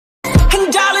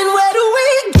And darling, where do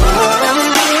we go?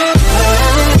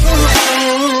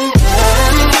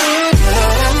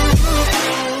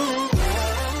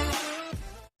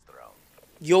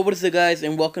 Yo, what is up guys,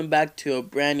 and welcome back to a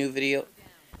brand new video.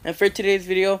 And for today's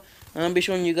video, I'm gonna be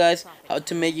showing you guys how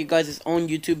to make you guys' own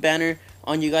YouTube banner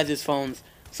on you guys' phones.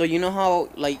 So you know how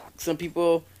like some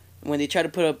people, when they try to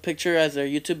put a picture as their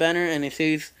YouTube banner and it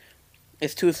says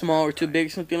it's too small or too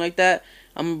big, something like that,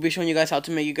 I'm gonna be showing you guys how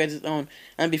to make you guys' own.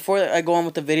 And before I go on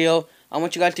with the video, I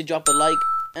want you guys to drop a like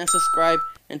and subscribe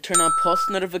and turn on post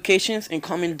notifications and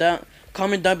comment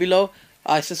down below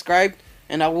I subscribed,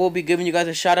 and I will be giving you guys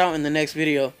a shout out in the next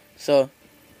video. So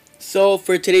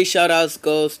for today's shout outs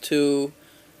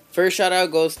first shout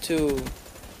out goes to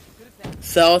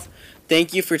South.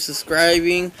 Thank you for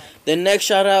subscribing. The next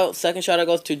second shout out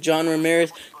goes to John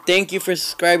Ramirez. Thank you for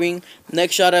subscribing.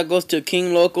 Next shout out goes to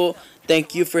King Local.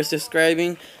 Thank you for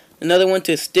subscribing. Another one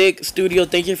to Stick Studio.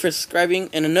 Thank you for subscribing.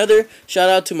 And another shout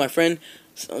out to my friend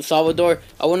Salvador.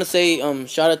 I want to say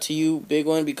shout out to you, big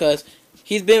one, because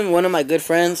he's been one of my good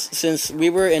friends since we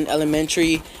were in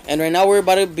elementary, and right now we're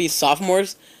about to be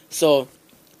sophomores. So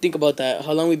think about that,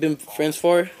 how long we've been friends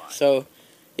for. So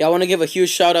yeah, I want to give a huge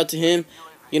shout out to him.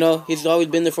 You know, he's always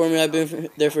been there for me. I've been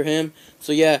there for him.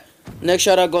 So yeah, next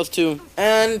shout out goes to,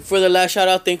 and for the last shout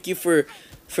out, thank you for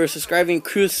subscribing,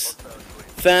 Cruz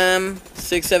Fam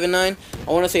 679.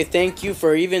 I want to say thank you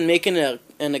for even making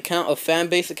an account, a fan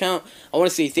base account. I want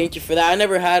to say thank you for that. I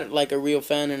never had like a real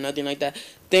fan or nothing like that.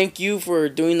 Thank you for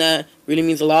doing that. Really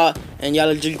means a lot. And yeah,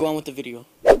 let's just go on with the video.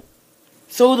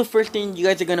 So the first thing you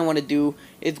guys are gonna want to do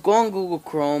is go on Google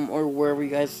Chrome or wherever you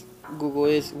guys Google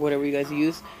is, whatever you guys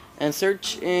use, and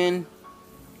search in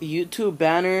YouTube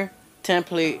banner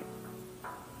template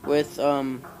with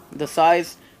the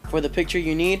size for the picture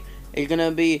you need. It's gonna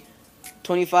be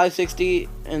 2560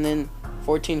 and then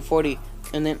 1440.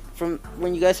 And then from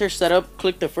when you guys are set up,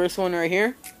 click the first one right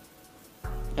here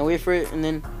and wait for it, and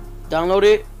then download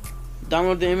it.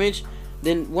 Download the image.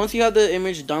 Then once you have the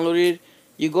image downloaded,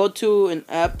 you go to an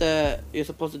app that you're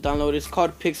supposed to download. It's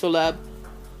called Pixel Lab.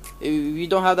 If you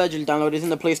don't have that, just download it. It's in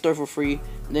the Play Store for free.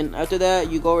 And then after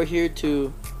that, you go over here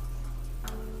to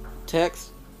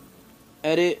text,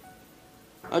 edit.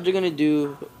 I'm just gonna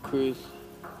do Cruz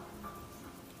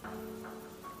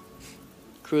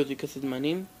because it's my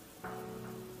name.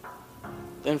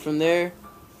 Then from there,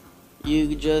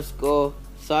 you just go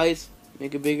size,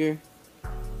 make it bigger,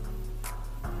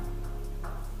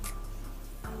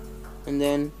 and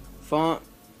then font.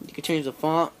 You can change the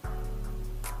font.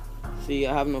 See,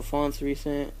 I have no fonts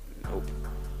recent. Nope.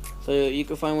 So you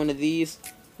can find one of these.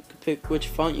 You can pick which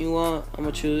font you want. I'm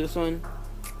gonna choose this one.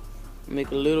 Make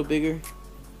it a little bigger.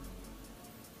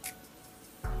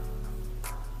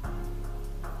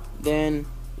 Then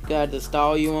you got the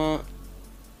style you want.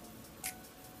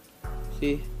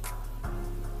 See?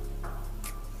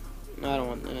 I don't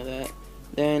want none of that.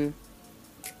 Then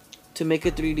to make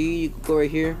it 3D, you can go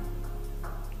right here,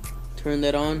 turn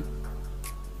that on,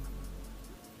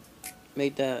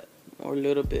 make that more a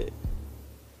little bit,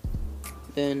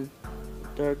 then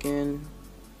darken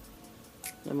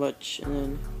that much, and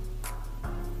then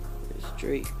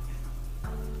straight.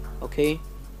 Okay,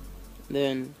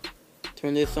 then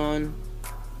turn this on,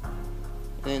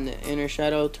 and the inner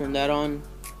shadow, turn that on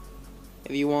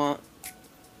if you want.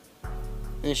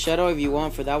 And shadow, if you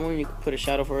want for that one, you can put a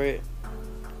shadow for it.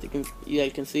 You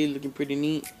guys can see it looking pretty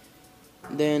neat.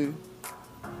 Then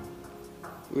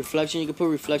reflection, you can put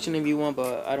reflection if you want,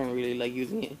 but I don't really like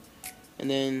using it. And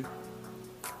then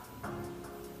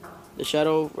the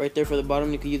shadow right there for the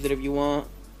bottom, you can use it if you want.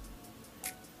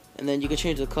 And then you can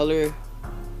change the color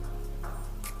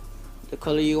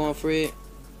you want for it.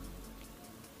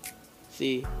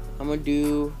 See, I'm gonna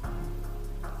do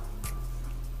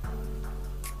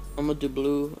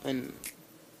blue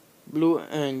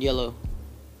and yellow.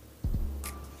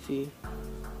 See,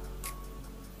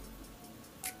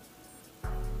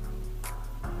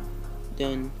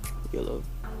 then yellow.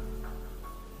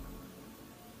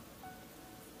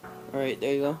 Alright,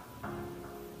 there you go.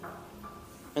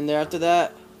 And then after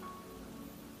that,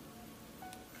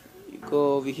 you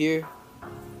go over here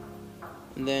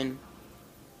and then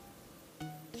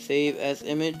save as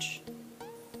image,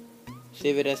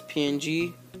 save it as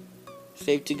PNG,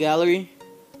 save to gallery.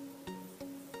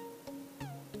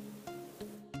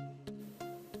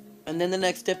 And then the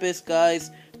next step is,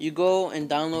 guys, you go and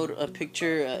download a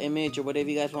picture, image, or whatever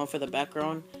you guys want for the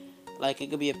background. Like it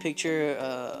could be a picture,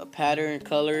 a pattern,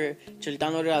 color. Just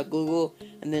download it out of Google.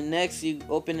 And then next, you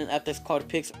open an app that's called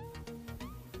Pixel.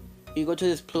 You go to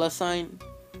this plus sign,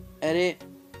 edit,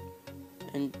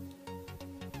 and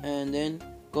then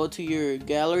go to your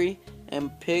gallery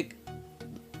and pick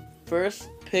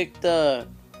the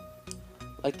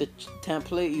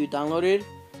template you downloaded.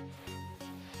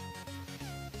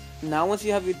 Now once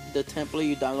you have the template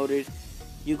you downloaded,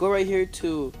 you go right here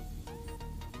to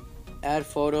add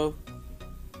photo,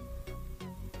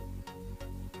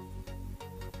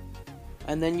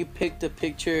 and then you pick the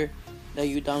picture that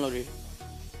you downloaded.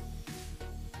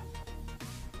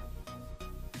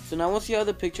 So now once you have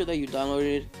the picture that you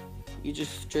downloaded, you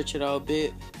just stretch it out a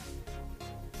bit,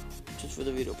 just for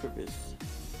the video purpose.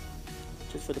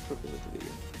 Just for the purpose of the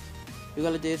video. You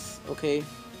got like this, okay.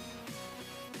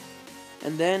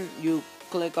 And then you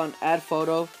click on add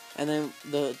photo, and then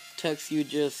the text you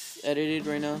just edited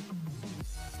right now,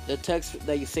 the text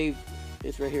that you saved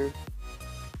is right here.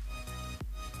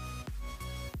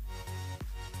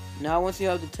 Now once you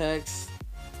have the text,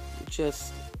 you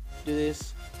just do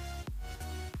this.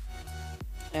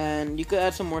 And you could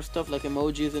add some more stuff like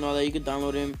emojis and all that. You could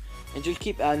download them and just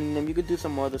keep adding them. You could do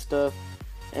some more other stuff,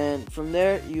 and from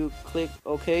there you click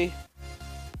OK.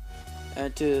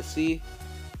 And to see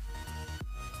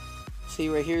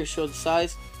right here, it shows the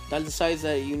size. That's the size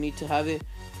that you need to have it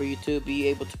for you to be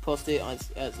able to post it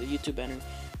as a YouTube banner.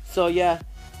 So yeah,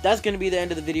 that's gonna be the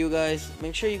end of the video, guys.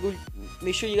 Make sure you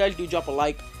guys do drop a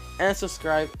like and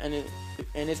subscribe. And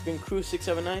it's been Crew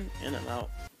 679, and I'm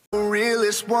out.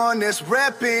 Realest one that's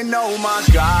reppin', oh my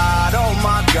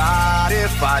god,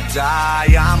 if I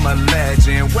die, I'm a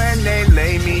legend. When they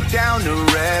lay me down to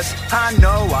rest, I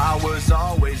know I was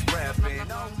always reppin'.